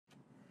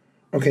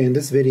Okay, in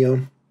this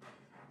video,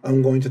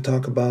 I'm going to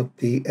talk about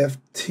the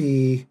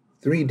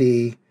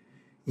FT3D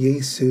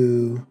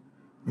Yaesu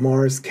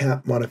MURS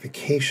cap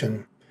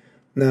modification.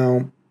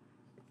 Now,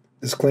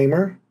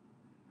 disclaimer,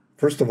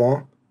 first of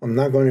all, I'm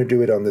not going to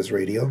do it on this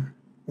radio,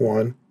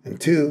 one, and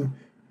two,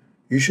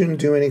 you shouldn't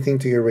do anything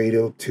to your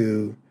radio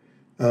to,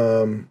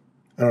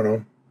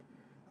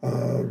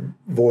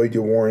 void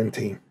your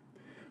warranty.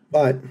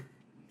 But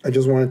I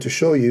just wanted to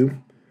show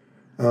you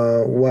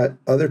what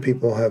other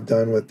people have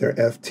done with their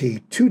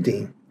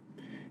FT2D,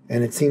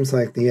 and it seems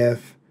like the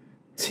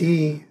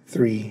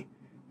FT3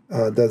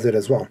 does it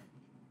as well.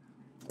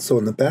 So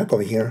in the back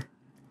over here,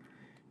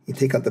 you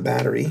take out the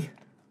battery,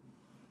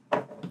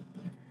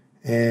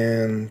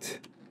 and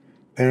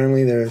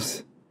apparently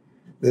there's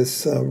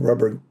this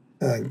rubber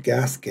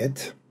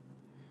gasket,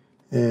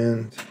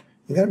 and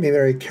you got to be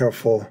very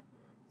careful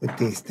with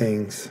these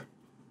things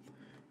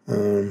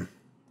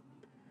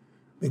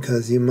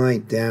because you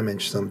might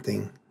damage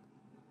something.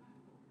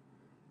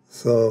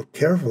 So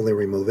carefully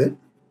remove it.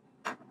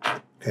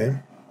 Okay.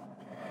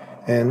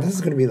 And this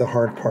is going to be the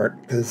hard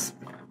part because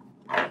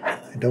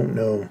I don't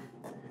know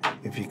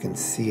if you can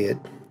see it.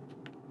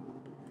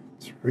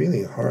 It's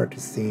really hard to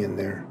see in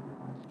there.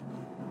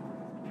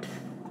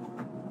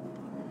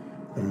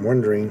 I'm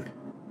wondering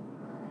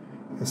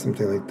if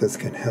something like this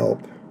can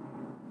help.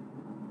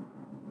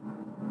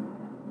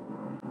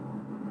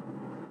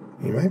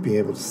 You might be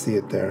able to see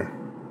it there.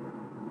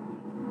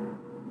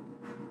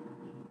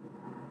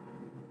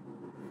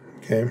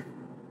 Okay.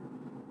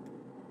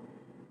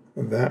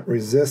 That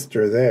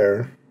resistor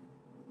there,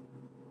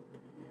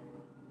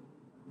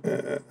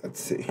 let's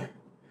see.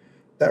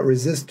 That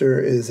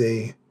resistor is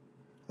a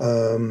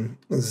 000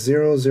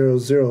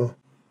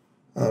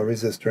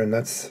 resistor, and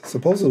that's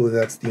supposedly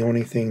that's the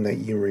only thing that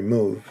you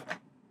remove.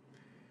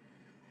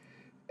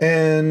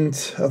 And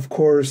of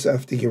course,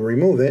 after you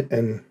remove it,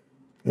 and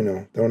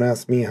don't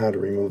ask me how to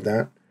remove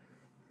that.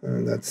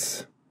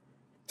 That's,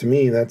 to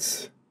me,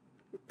 that's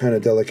kind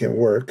of delicate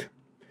work.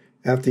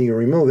 After you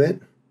remove it,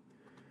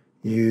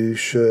 you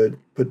should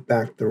put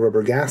back the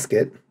rubber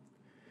gasket.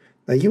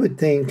 Now you would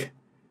think,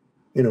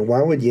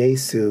 why would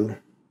Yaesu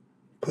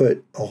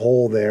put a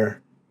hole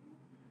there?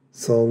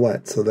 So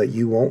what? So that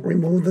you won't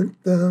remove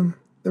the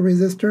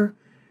resistor?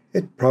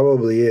 It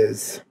probably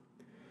is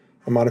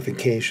a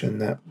modification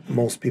that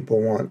most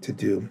people want to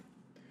do.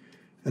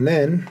 And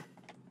then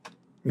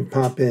you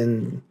pop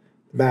in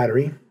the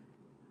battery,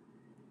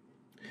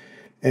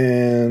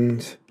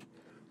 and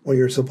what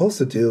you're supposed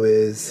to do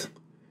is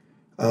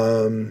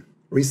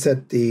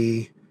reset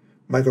the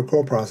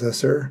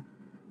microprocessor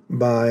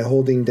by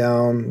holding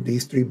down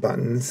these three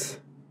buttons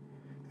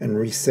and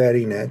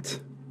resetting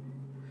it.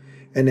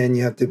 And then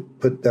you have to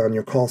put down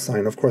your call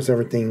sign. Of course,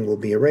 everything will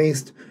be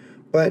erased,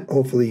 but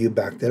hopefully you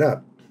backed it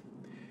up.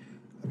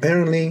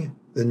 Apparently,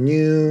 the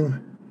new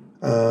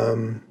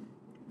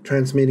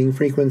transmitting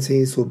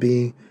frequencies will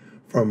be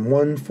from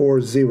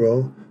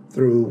 140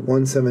 through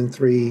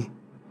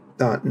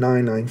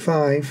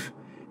 173.995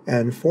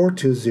 and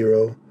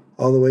 420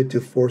 all the way to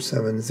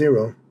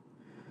 470.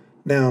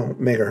 Now,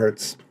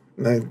 megahertz.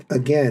 Now,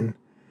 again,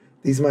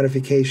 these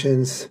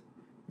modifications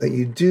that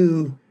you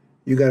do,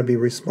 you got to be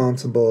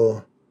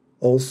responsible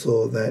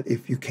also that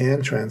if you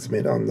can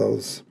transmit on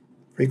those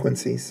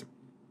frequencies.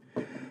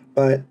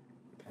 But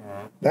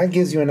that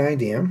gives you an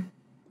idea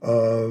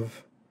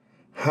of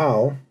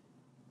how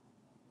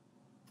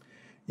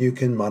you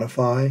can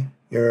modify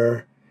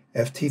your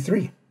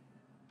FT3.